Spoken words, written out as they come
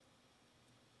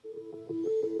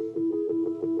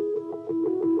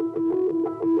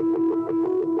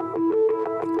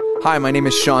Hi, my name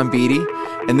is Sean Beatty,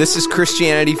 and this is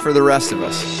Christianity for the Rest of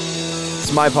Us.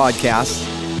 It's my podcast,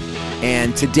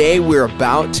 and today we're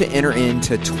about to enter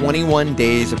into 21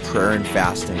 days of prayer and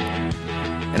fasting.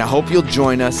 And I hope you'll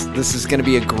join us. This is going to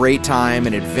be a great time,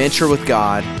 an adventure with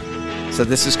God. So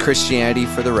this is Christianity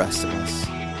for the Rest of Us.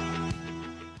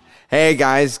 Hey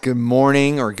guys, good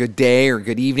morning or good day or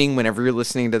good evening whenever you're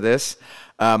listening to this.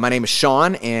 My name is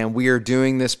Sean, and we are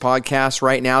doing this podcast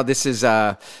right now. This is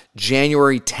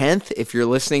January 10th. If you're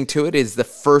listening to it, is the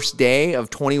first day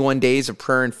of 21 days of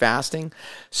prayer and fasting.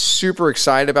 Super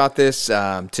excited about this,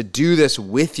 to do this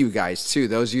with you guys too.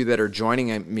 Those of you that are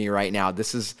joining me right now,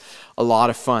 this is a lot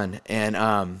of fun,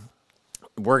 and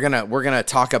we're gonna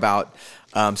talk about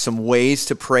some ways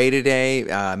to pray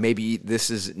today. Maybe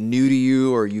this is new to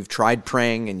you, or you've tried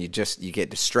praying and you get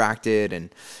distracted,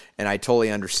 and I totally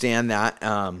understand that.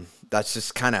 That's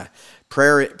just kind of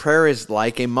prayer. Prayer is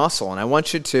like a muscle, and I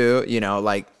want you to,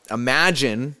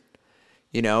 imagine,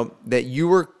 that you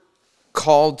were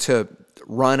called to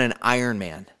run an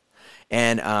Ironman.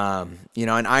 And, an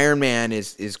Ironman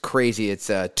is crazy. It's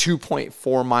a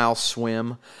 2.4 mile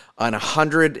swim, an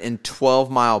 112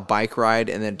 mile bike ride,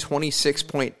 and then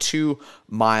 26.2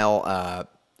 mile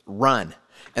run.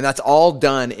 And that's all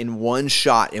done in one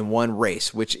shot, in one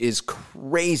race, which is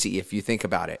crazy if you think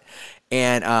about it.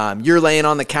 And you're laying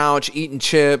on the couch, eating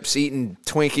chips, eating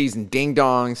Twinkies and Ding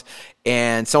Dongs,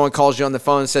 and someone calls you on the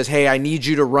phone and says, "Hey, I need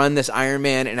you to run this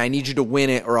Ironman, and I need you to win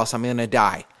it, or else I'm going to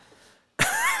die."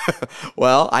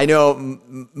 Well, I know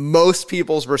most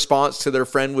people's response to their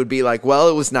friend would be like, "Well,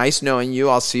 it was nice knowing you.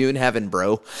 I'll see you in heaven,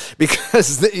 bro."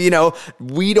 Because,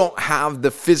 we don't have the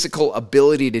physical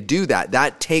ability to do that.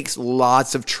 That takes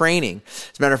lots of training.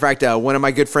 As a matter of fact, one of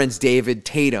my good friends, David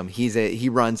Tatum, he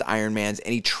runs Ironmans,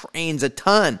 and he trains a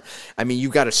ton. I mean,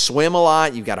 you've got to swim a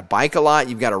lot. You've got to bike a lot.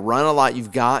 You've got to run a lot.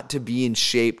 You've got to be in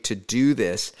shape to do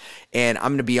this. And I'm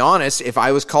going to be honest, if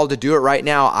I was called to do it right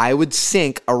now, I would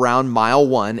sink around mile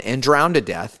 1 and drown to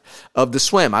death of the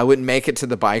swim. I wouldn't make it to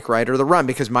the bike ride or the run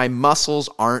because my muscles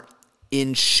aren't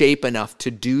in shape enough to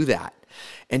do that.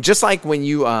 And just like when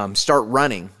you start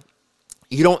running,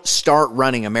 you don't start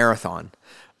running a marathon.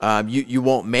 You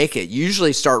won't make it. You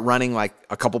usually start running like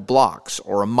a couple blocks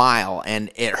or a mile,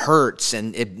 and it hurts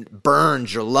and it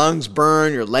burns. Your lungs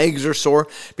burn, your legs are sore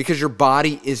because your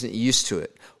body isn't used to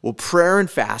it. Well, prayer and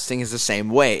fasting is the same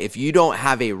way. If you don't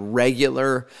have a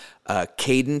regular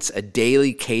cadence, a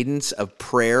daily cadence of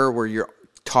prayer where you're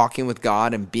talking with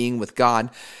God and being with God,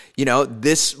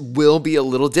 this will be a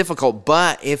little difficult.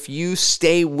 But if you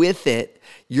stay with it,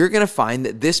 you're going to find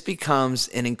that this becomes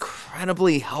an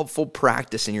incredibly helpful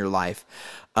practice in your life.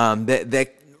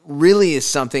 That really is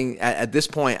something at this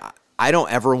point I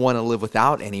don't ever want to live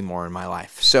without anymore in my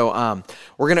life. So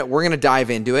we're gonna dive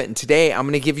into it, and today I'm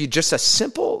gonna give you just a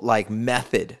simple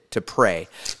method to pray.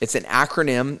 It's an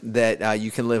acronym that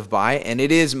you can live by, and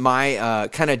it is my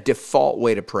kind of default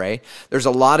way to pray. There's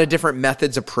a lot of different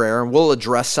methods of prayer, and we'll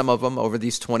address some of them over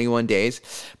these 21 days.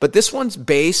 But this one's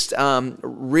based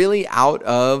really out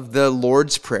of the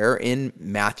Lord's Prayer in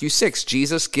Matthew 6.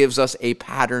 Jesus gives us a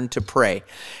pattern to pray.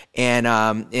 And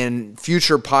in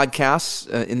future podcasts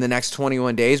in the next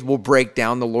 21 days, we'll break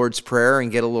down the Lord's Prayer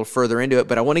and get a little further into it.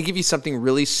 But I want to give you something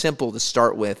really simple to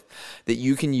start with that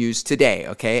you can use today,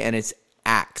 okay? And it's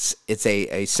ACTS. It's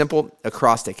a simple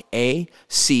acrostic,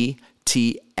 ACTS,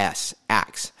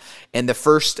 ACTS. And the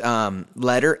first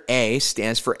letter, A,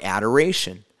 stands for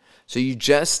adoration. So you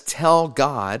just tell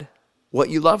God what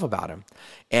you love about him.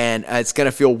 And it's going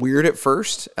to feel weird at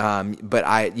first,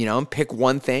 but pick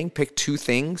one thing, pick two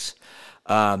things.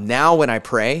 Now when I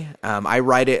pray, I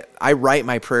write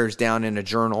my prayers down in a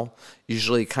journal,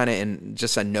 usually kind of in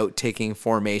just a note-taking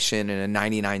formation in a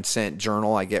 99-cent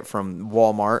journal I get from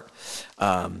Walmart,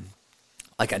 one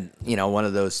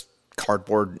of those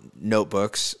cardboard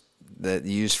notebooks that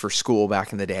you used for school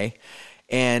back in the day.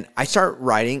 And I start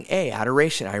writing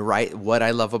adoration. I write what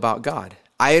I love about God.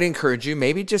 I'd encourage you,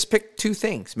 maybe just pick two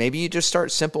things. Maybe you just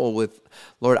start simple with,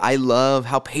 "Lord, I love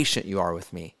how patient you are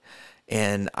with me.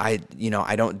 And I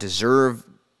don't deserve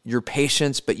your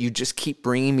patience, but you just keep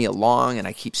bringing me along, and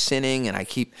I keep sinning, and I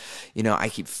keep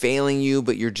failing you,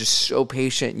 but you're just so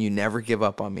patient and you never give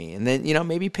up on me." And then,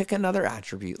 maybe pick another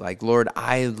attribute like, "Lord,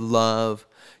 I love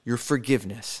your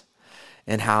forgiveness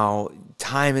and how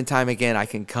time and time again I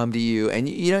can come to you." And,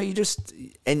 you just,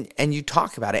 and you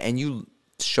talk about it and you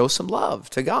show some love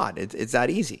to God. It's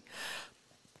that easy.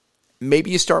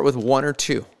 Maybe you start with one or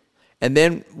two. And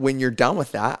then when you're done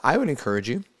with that, I would encourage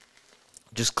you,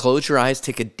 just close your eyes,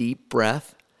 take a deep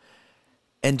breath,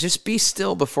 and just be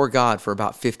still before God for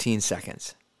about 15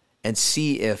 seconds and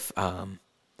see if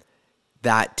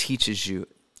that teaches you,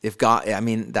 maybe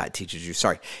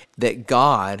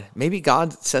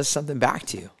God says something back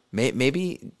to you.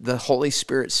 Maybe the Holy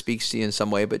Spirit speaks to you in some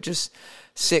way, but just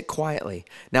sit quietly.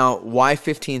 Now, why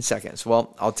 15 seconds?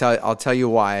 Well, I'll tell you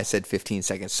why I said 15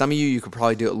 seconds. Some of you could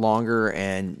probably do it longer,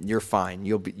 and you're fine.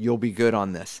 You'll be good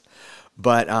on this.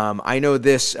 But I know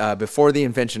this, before the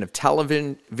invention of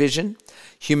television,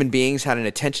 human beings had an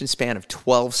attention span of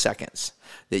 12 seconds,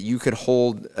 that you could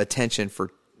hold attention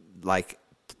for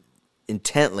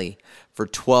intently for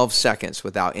 12 seconds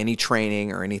without any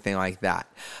training or anything like that.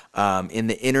 In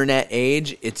the internet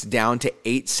age, it's down to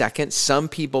 8 seconds. Some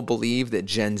people believe that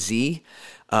Gen Z,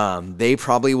 they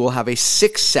probably will have a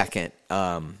 6-second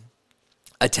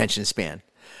attention span.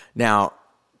 Now,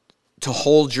 to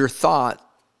hold your thought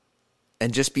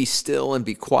and just be still and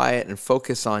be quiet and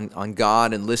focus on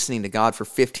God and listening to God for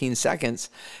 15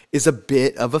 seconds is a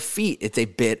bit of a feat. It's a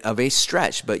bit of a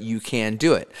stretch, but you can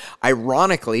do it.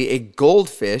 Ironically, a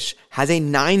goldfish has a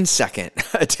 9-second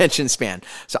attention span.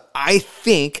 So I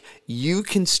think you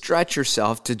can stretch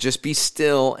yourself to just be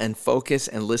still and focus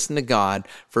and listen to God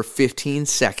for 15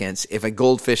 seconds if a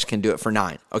goldfish can do it for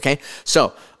 9. Okay,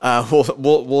 so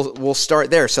we'll start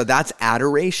there. So that's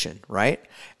adoration, right?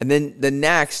 And then the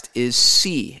next is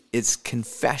C. It's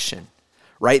confession,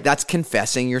 right? That's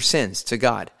confessing your sins to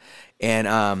God.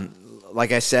 And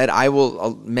like I said, I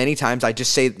will many times I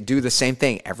just do the same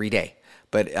thing every day.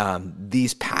 But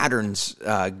these patterns,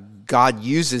 God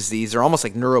uses these. They're almost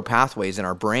like neural pathways in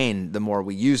our brain the more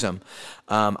we use them.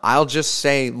 I'll just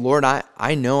say, Lord,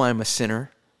 I know I'm a sinner.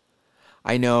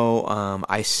 I know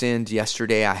I sinned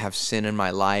yesterday. I have sin in my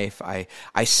life. I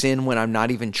sin when I'm not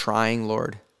even trying,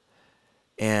 Lord.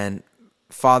 And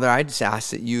Father, I just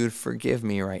ask that you would forgive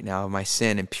me right now of my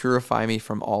sin and purify me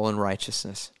from all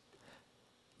unrighteousness.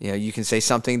 You can say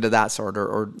something to that sort,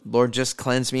 or Lord, just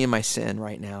cleanse me of my sin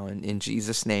right now. And in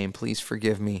Jesus' name, please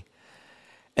forgive me.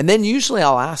 And then usually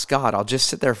I'll ask God, I'll just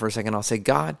sit there for a second. I'll say,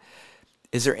 God,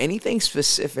 is there anything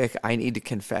specific I need to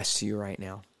confess to you right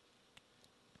now?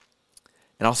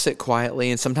 And I'll sit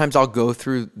quietly, and sometimes I'll go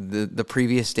through the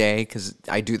previous day, because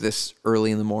I do this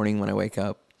early in the morning when I wake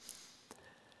up.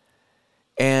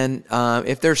 And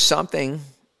if there's something,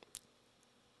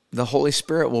 the Holy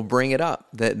Spirit will bring it up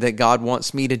that God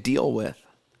wants me to deal with.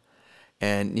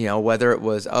 And, whether it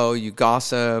was, you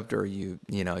gossiped, or you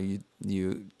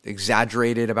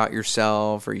exaggerated about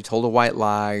yourself, or you told a white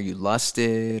lie, or you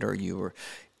lusted, or you were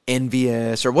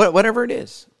envious, or whatever it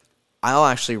is, I'll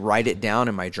actually write it down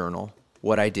in my journal,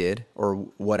 what I did, or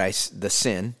the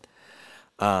sin.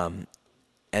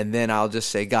 And then I'll just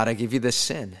say, God, I give you this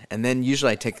sin. And then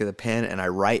usually I take the pen and I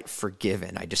write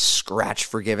forgiven. I just scratch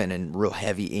forgiven in real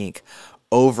heavy ink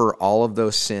over all of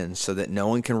those sins so that no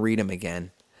one can read them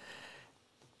again.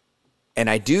 And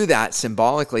I do that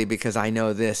symbolically because I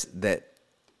know that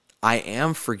I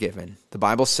am forgiven. The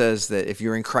Bible says that if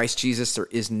you're in Christ Jesus, there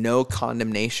is no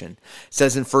condemnation. It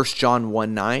says in 1 John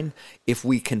 1:9, if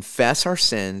we confess our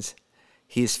sins,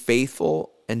 he is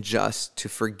faithful and just to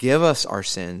forgive us our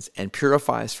sins and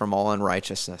purify us from all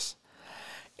unrighteousness.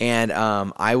 And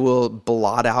I will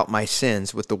blot out my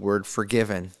sins with the word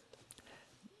forgiven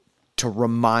to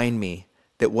remind me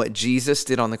that what Jesus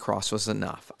did on the cross was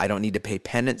enough. I don't need to pay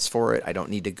penance for it. I don't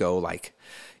need to go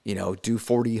do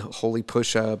 40 holy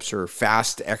push-ups or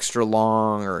fast extra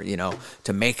long or,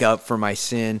 to make up for my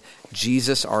sin.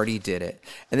 Jesus already did it.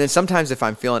 And then sometimes if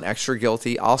I'm feeling extra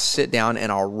guilty, I'll sit down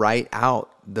and I'll write out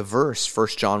the verse, 1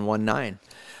 John 1:9.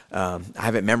 I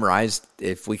have it memorized.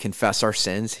 If we confess our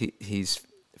sins, he's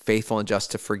faithful and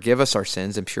just to forgive us our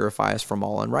sins and purify us from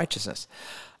all unrighteousness.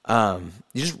 I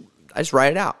just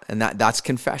write it out, and that's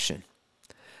confession.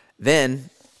 Then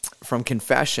from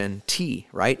confession, T,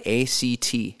 right?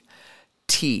 A-C-T.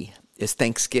 T is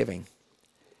thanksgiving.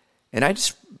 And I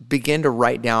just begin to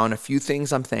write down a few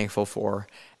things I'm thankful for,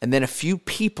 and then a few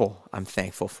people I'm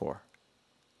thankful for.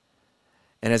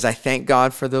 And as I thank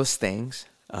God for those things,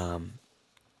 a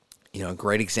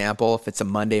great example, if it's a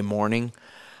Monday morning,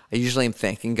 I usually am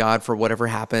thanking God for whatever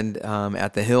happened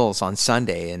at the Hills on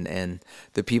Sunday and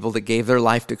the people that gave their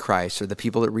life to Christ or the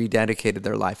people that rededicated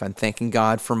their life. I'm thanking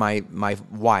God for my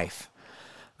wife.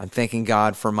 I'm thanking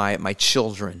God for my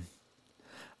children.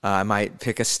 I might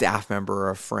pick a staff member or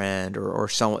a friend or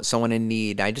someone in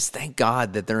need. I just thank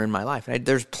God that they're in my life.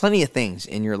 There's plenty of things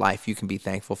in your life you can be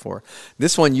thankful for.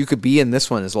 This one, you could be in this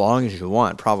one as long as you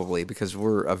want, probably, because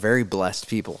we're a very blessed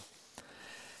people.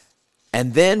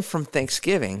 And then from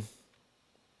Thanksgiving,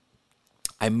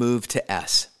 I move to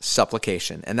S,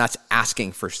 supplication, and that's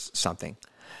asking for something.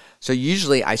 So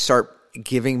usually I start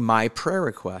giving my prayer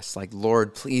requests, like,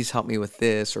 Lord, please help me with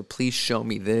this, or please show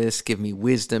me this, give me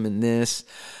wisdom in this.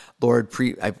 Lord,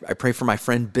 I pray for my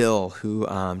friend Bill, who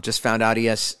just found out he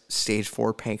has stage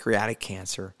 4 pancreatic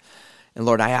cancer. And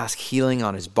Lord, I ask healing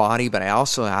on his body, but I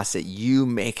also ask that you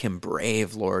make him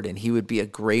brave, Lord, and he would be a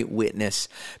great witness,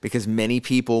 because many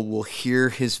people will hear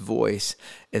his voice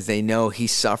as they know he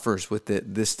suffers with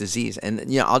this disease. And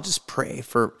I'll just pray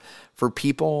for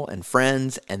people and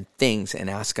friends and things, and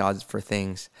ask God for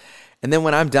things. And then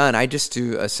when I'm done, I just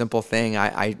do a simple thing.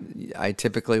 I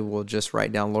typically will just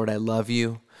write down, Lord, I love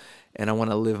you, and I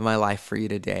want to live my life for you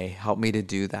today. Help me to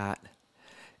do that.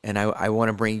 And I want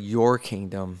to bring your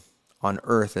kingdom on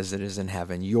earth as it is in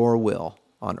heaven, your will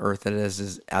on earth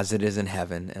as it is in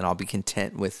heaven, and I'll be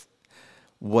content with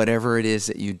whatever it is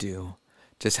that you do.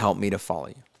 Just help me to follow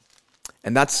you.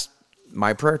 And that's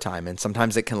my prayer time, and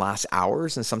sometimes it can last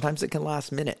hours, and sometimes it can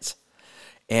last minutes.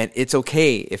 And it's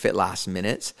okay if it lasts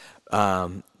minutes,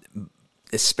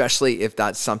 especially if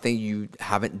that's something you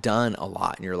haven't done a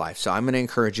lot in your life. So I'm going to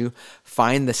encourage you,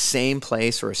 find the same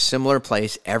place or a similar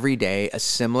place every day, a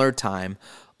similar time.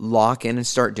 Lock in and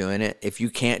start doing it. If you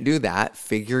can't do that,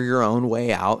 figure your own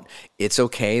way out. It's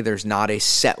okay. There's not a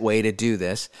set way to do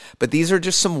this, but these are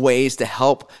just some ways to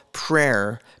help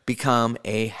prayer become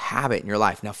a habit in your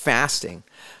life. Now, fasting,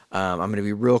 I'm going to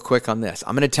be real quick on this.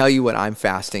 I'm going to tell you what I'm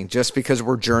fasting just because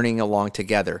we're journeying along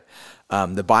together.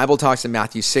 The Bible talks in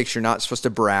Matthew 6, you're not supposed to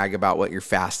brag about what you're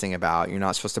fasting about. You're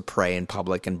not supposed to pray in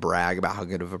public and brag about how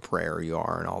good of a prayer you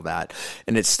are and all that.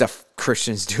 And it's stuff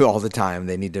Christians do all the time.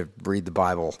 They need to read the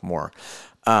Bible more.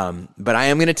 But I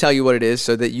am going to tell you what it is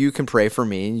so that you can pray for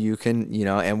me. You can,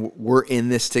 and we're in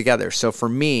this together. So for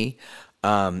me,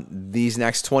 these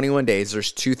next 21 days,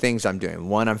 there's 2 things I'm doing.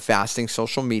 One, I'm fasting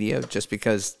social media just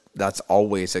because that's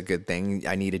always a good thing.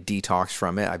 I need a detox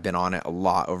from it. I've been on it a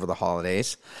lot over the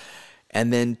holidays.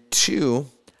 And then 2,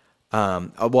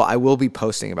 I will be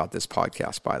posting about this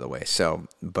podcast, by the way.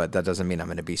 But that doesn't mean I'm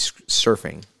going to be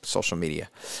surfing social media.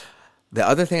 The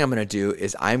other thing I'm going to do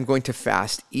is I'm going to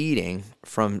fast eating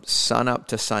from sunup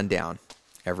to sundown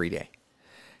every day.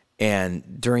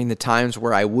 And during the times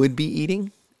where I would be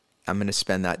eating, I'm going to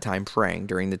spend that time praying.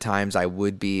 During the times I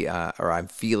would be, or I'm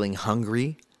feeling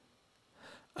hungry,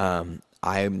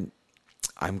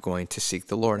 I'm going to seek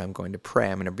the Lord. I'm going to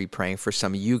pray. I'm going to be praying for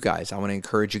some of you guys. I want to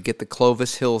encourage you, get the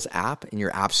Clovis Hills app in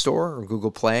your app store or Google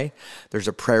Play. There's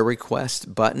a prayer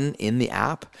request button in the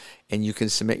app, and you can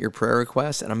submit your prayer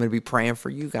request, and I'm going to be praying for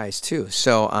you guys too.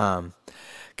 So,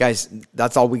 guys,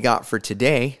 that's all we got for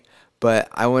today, but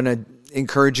I want to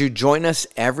encourage you, join us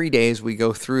every day as we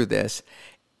go through this.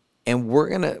 And we're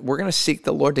gonna seek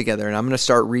the Lord together, and I'm gonna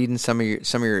start reading some of your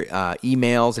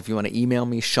emails. If you want to email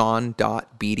me,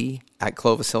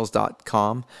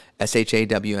 Shawnbeatty@clovishills.com,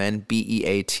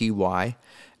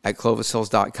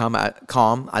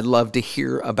 ShawnBeaty@clovishills.com. I'd love to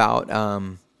hear about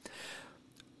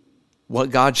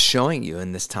what God's showing you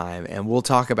in this time, and we'll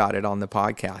talk about it on the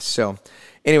podcast. So,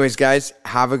 anyways, guys,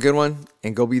 have a good one,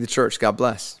 and go be the church. God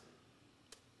bless.